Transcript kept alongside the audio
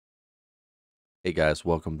Hey guys,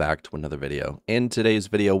 welcome back to another video. In today's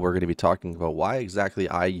video, we're going to be talking about why exactly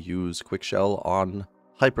I use Quickshell on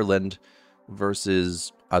Hyprland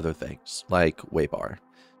versus other things like Waybar.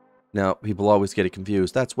 Now, people always get it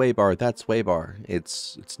confused. That's Waybar, that's Waybar.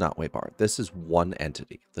 It's not Waybar. This is one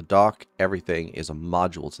entity. The dock, everything is a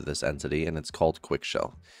module to this entity, and it's called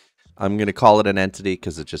Quickshell. I'm going to call it an entity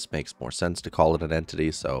because it just makes more sense to call it an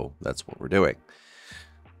entity, so that's what we're doing.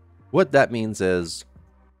 What that means is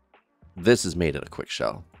this is made in a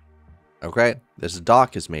Quickshell. Okay, this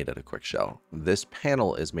dock is made out of Quickshell. This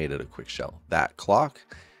panel is made out of Quickshell. That clock,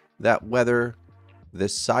 that weather,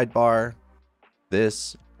 this sidebar,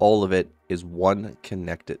 this, all of it is one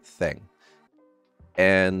connected thing.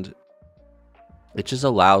 And it just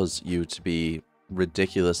allows you to be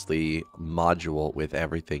ridiculously modular with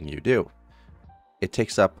everything you do. It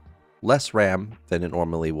takes up less RAM than it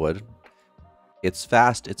normally would. It's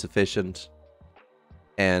fast, it's efficient,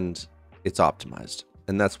 and it's optimized.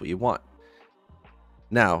 And that's what you want.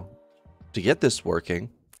 Now, to get this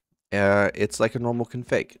working, it's like a normal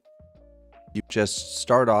config. You just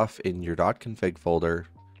start off in your .config folder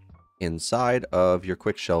inside of your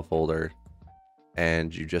Quickshell folder,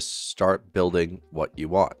 and you just start building what you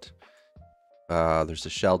want. There's a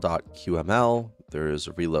shell.qml, there's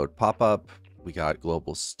a reload pop-up, we got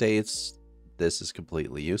global states. This is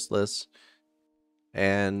completely useless.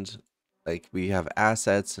 And like we have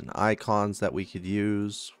assets and icons that we could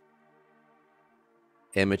use.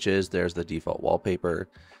 Images, there's the default wallpaper.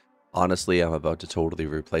 Honestly, I'm about to totally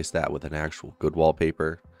replace that with an actual good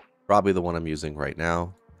wallpaper. Probably the one I'm using right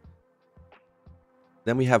now.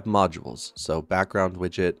 Then we have modules. So background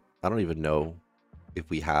widget. I don't even know if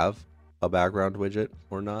we have a background widget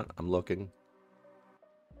or not. I'm looking.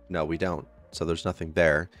 No, we don't. So there's nothing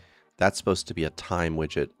there. That's supposed to be a time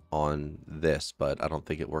widget on this, but I don't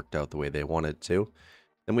think it worked out the way they wanted to.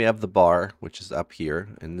 Then we have the bar, which is up here,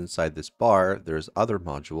 and inside this bar, there's other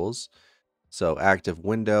modules. So active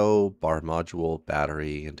window, bar module,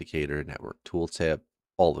 battery, indicator, network tooltip,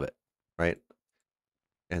 all of it, right?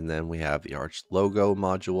 And then we have the Arch logo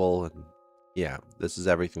module, and yeah, this is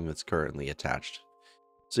everything that's currently attached.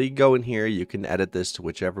 So you go in here, you can edit this to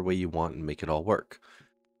whichever way you want and make it all work.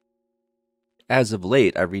 As of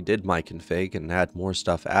late, I redid my config and had more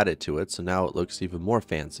stuff added to it, so now it looks even more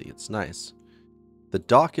fancy. It's nice. The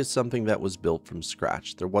dock is something that was built from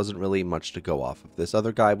scratch. There wasn't really much to go off of. This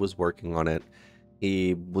other guy was working on it.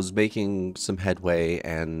 He was making some headway,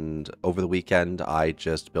 and over the weekend, I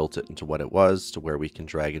just built it into what it was, to where we can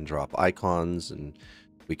drag and drop icons, and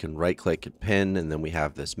we can right-click and pin, and then we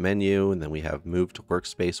have this menu, and then we have move to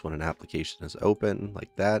workspace when an application is open,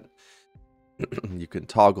 like that. You can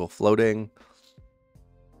toggle floating.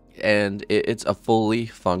 And it's a fully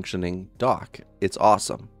functioning dock. It's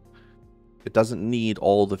awesome. It doesn't need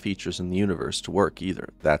all the features in the universe to work either.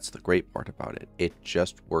 That's the great part about it. It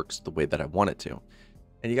just works the way that I want it to.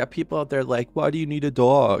 And you got people out there like, why do you need a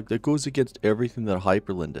dock? That goes against everything that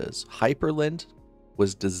Hyprland is. Hyprland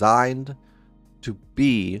was designed to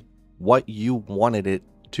be what you wanted it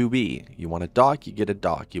to be. You want a dock, you get a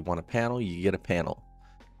dock. You want a panel, you get a panel.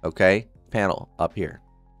 Okay? Panel up here.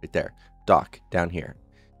 Right there. Dock down here.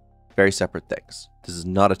 Very separate things. This is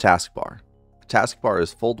not a taskbar. A taskbar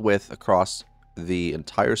is full width across the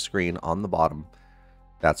entire screen on the bottom.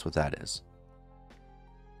 That's what that is.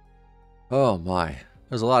 Oh my.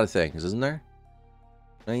 There's a lot of things, isn't there?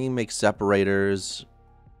 Now you can make separators.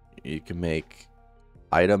 You can make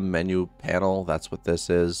item menu panel. That's what this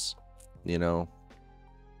is. You know,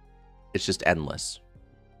 it's just endless.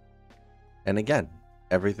 And again,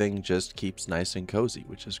 everything just keeps nice and cozy,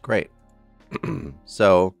 which is great.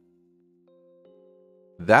 So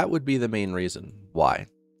that would be the main reason why.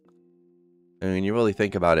 I mean, you really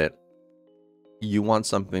think about it, you want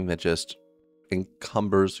something that just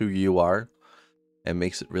encumbers who you are and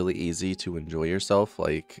makes it really easy to enjoy yourself.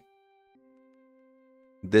 Like,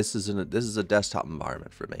 this is a desktop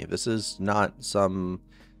environment for me. This is not some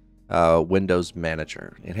Windows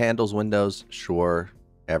manager. It handles Windows, sure.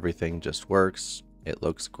 Everything just works. It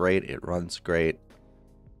looks great. It runs great.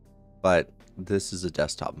 But this is a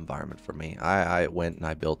desktop environment for me. I went and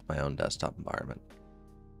I built my own desktop environment.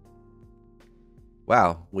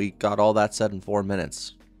 Wow, we got all that said in 4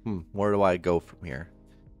 minutes. Where do I go from here?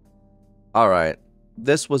 Alright,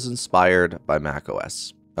 this was inspired by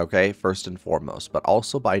macOS, okay, first and foremost, but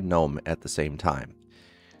also by Gnome at the same time.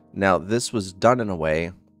 Now, this was done in a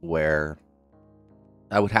way where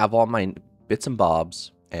I would have all my bits and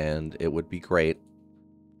bobs, and it would be great.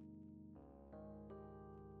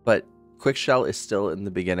 But Quickshell is still in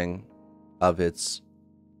the beginning of its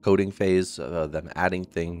coding phase, them adding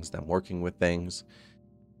things, them working with things.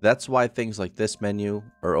 That's why things like this menu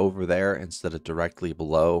are over there instead of directly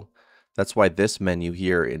below. That's why this menu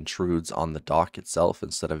here intrudes on the dock itself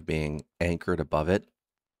instead of being anchored above it.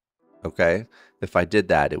 Okay? If I did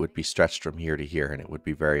that, it would be stretched from here to here and it would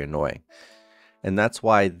be very annoying. And that's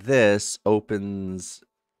why this opens,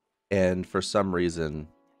 and for some reason,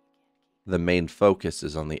 the main focus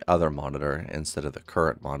is on the other monitor instead of the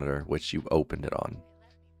current monitor, which you opened it on.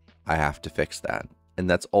 I have to fix that. And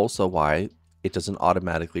that's also why it doesn't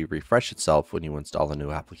automatically refresh itself when you install a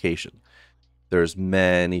new application. There's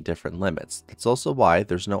many different limits. That's also why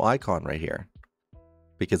there's no icon right here.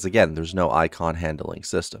 Because again, there's no icon handling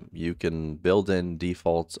system. You can build in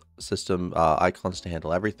default system icons to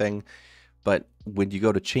handle everything, but when you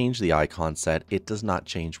go to change the icon set, it does not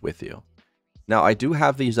change with you. Now, I do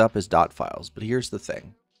have these up as dot files, but here's the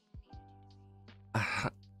thing.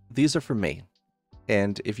 These are for me.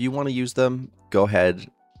 And if you want to use them, go ahead.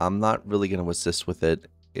 I'm not really going to assist with it.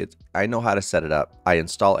 I know how to set it up. I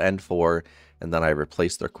install N4, and then I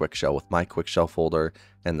replace their Quickshell with my Quickshell folder,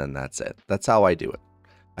 and then that's it. That's how I do it.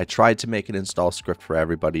 I tried to make an install script for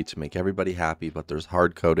everybody to make everybody happy, but there's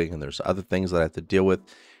hard coding and there's other things that I have to deal with,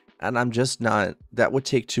 and I'm just not, that would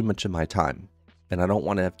take too much of my time. And I don't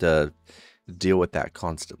want to have to deal with that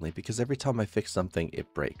constantly because every time I fix something,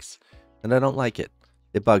 it breaks. And I don't like it.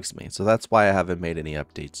 It bugs me. So that's why I haven't made any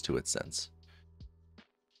updates to it since.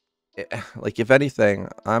 Like, if anything,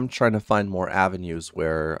 I'm trying to find more avenues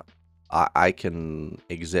where I can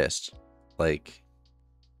exist. Like,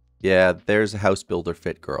 yeah, there's a house builder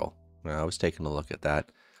fit girl. I was taking a look at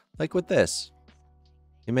that. Like with this.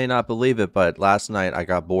 You may not believe it, but last night I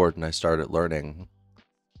got bored and I started learning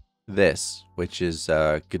this, which is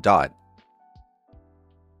Godot.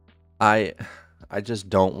 I just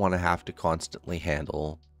don't want to have to constantly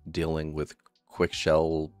handle dealing with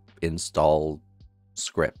Quickshell install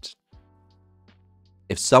script.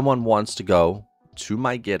 If someone wants to go to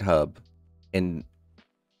my GitHub and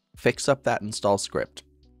fix up that install script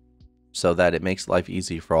so that it makes life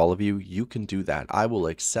easy for all of you, you can do that. I will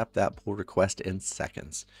accept that pull request in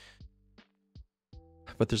seconds.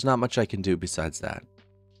 But there's not much I can do besides that.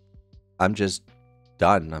 I'm just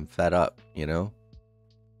done. I'm fed up, you know?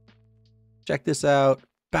 Check this out.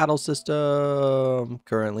 Battle system.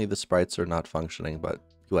 Currently the sprites are not functioning, but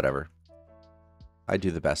whatever. I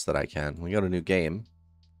do the best that I can. We got a new game.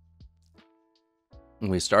 When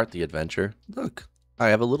we start the adventure, look, I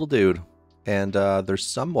have a little dude, and there's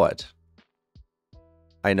somewhat,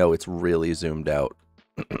 I know it's really zoomed out,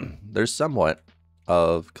 there's somewhat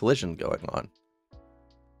of collision going on.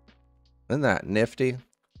 Isn't that nifty?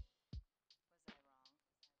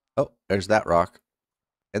 Oh, there's that rock.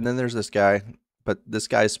 And then there's this guy, but this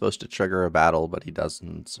guy is supposed to trigger a battle, but he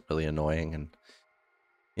doesn't. It's really annoying, and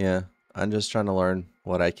yeah, I'm just trying to learn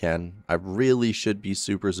what I can. I really should be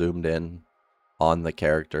super zoomed in on the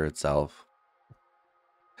character itself.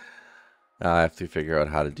 I have to figure out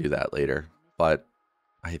how to do that later, but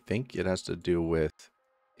I think it has to do with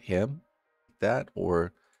him, that,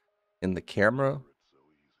 or in the camera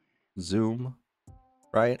zoom,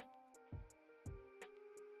 right?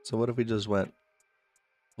 So what if we just went,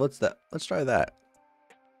 what's that? Let's try that.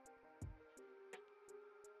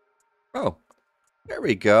 Oh, there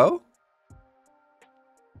we go.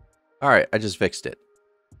 All right, I just fixed it.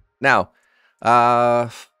 Now,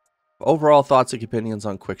 overall thoughts and opinions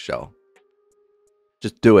on Quickshell.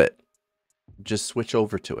 Just do it. Just switch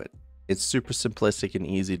over to it. It's super simplistic and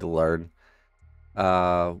easy to learn.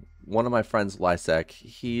 One of my friends, Lysek,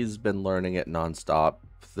 he's been learning it nonstop.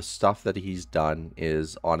 The stuff that he's done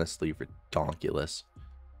is honestly redonkulous.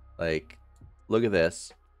 Like, look at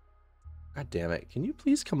this. God damn it. Can you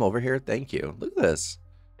please come over here? Thank you. Look at this.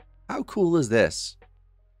 How cool is this?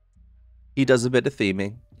 He does a bit of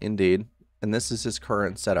theming, indeed. And this is his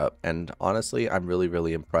current setup. And honestly, I'm really,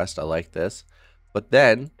 really impressed. I like this. But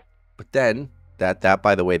then, that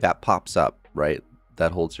by the way, that pops up, right?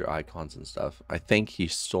 That holds your icons and stuff. I think he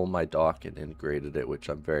stole my dock and integrated it, which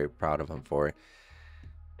I'm very proud of him for.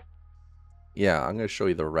 Yeah, I'm going to show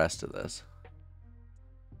you the rest of this.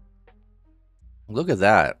 Look at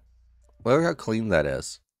that. Look how clean that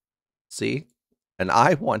is. See? And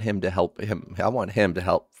I want him to help him. I want him to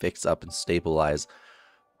help fix up and stabilize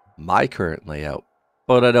my current layout,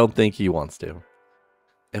 but I don't think he wants to.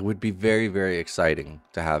 It would be very, very exciting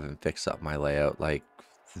to have him fix up my layout. Like,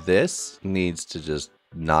 this needs to just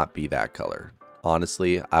not be that color.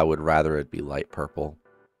 Honestly, I would rather it be light purple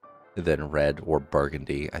than red or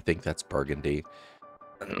burgundy. I think that's burgundy.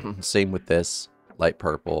 Same with this. Light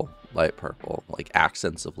purple, like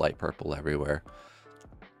accents of light purple everywhere.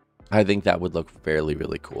 I think that would look fairly,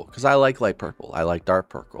 really cool. Because I like light purple. I like dark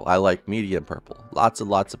purple. I like medium purple. Lots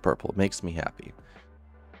of purple. It makes me happy.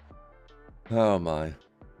 Oh my.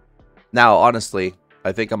 Now, honestly,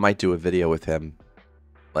 I think I might do a video with him.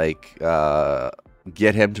 Like,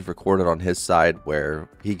 get him to record it on his side where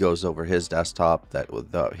he goes over his desktop, that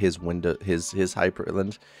with his window, his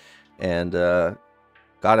Hyprland. And, God,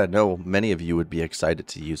 I know many of you would be excited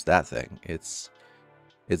to use that thing.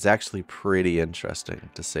 It's actually pretty interesting,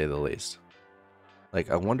 to say the least. Like,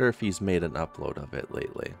 I wonder if he's made an upload of it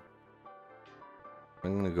lately.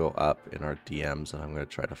 I'm going to go up in our DMs and I'm going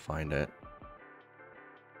to try to find it.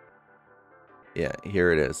 Yeah,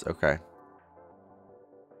 here it is. Okay.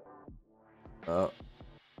 Oh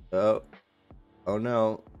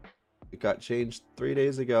no. It got changed 3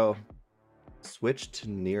 days ago. Switch to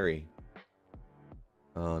Neri.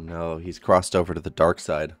 Oh no, he's crossed over to the dark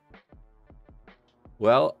side.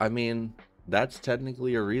 Well, I mean, that's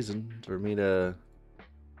technically a reason for me to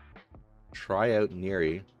try out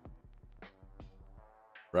Neri.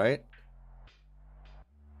 Right?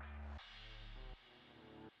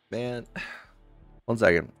 Man. 1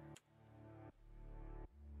 second.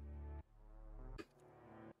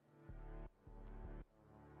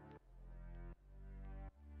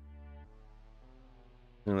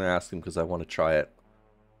 I'm gonna ask him because I want to try it.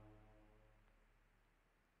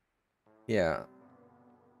 Yeah.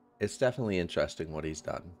 It's definitely interesting what he's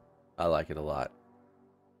done. I like it a lot.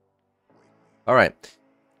 Alright.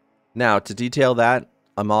 Now, to detail that,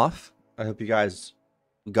 I'm off. I hope you guys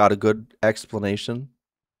got a good explanation.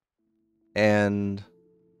 And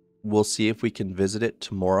we'll see if we can visit it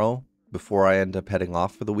tomorrow before I end up heading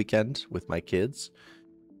off for the weekend with my kids.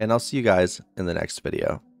 And I'll see you guys in the next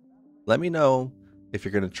video. Let me know if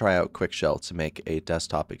you're going to try out Quickshell to make a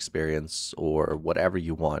desktop experience or whatever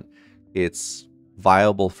you want. It's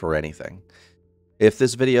viable for anything. If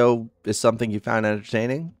this video is something you found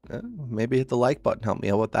entertaining, maybe hit the like button. Help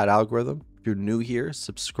me out with that algorithm. If you're new here,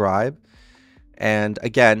 subscribe. And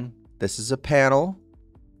again, this is a panel.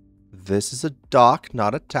 This is a dock,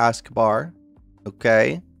 not a taskbar.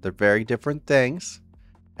 Okay? They're very different things.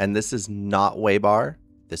 And this is not Waybar.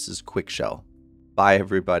 This is Quickshell. Bye,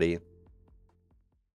 everybody.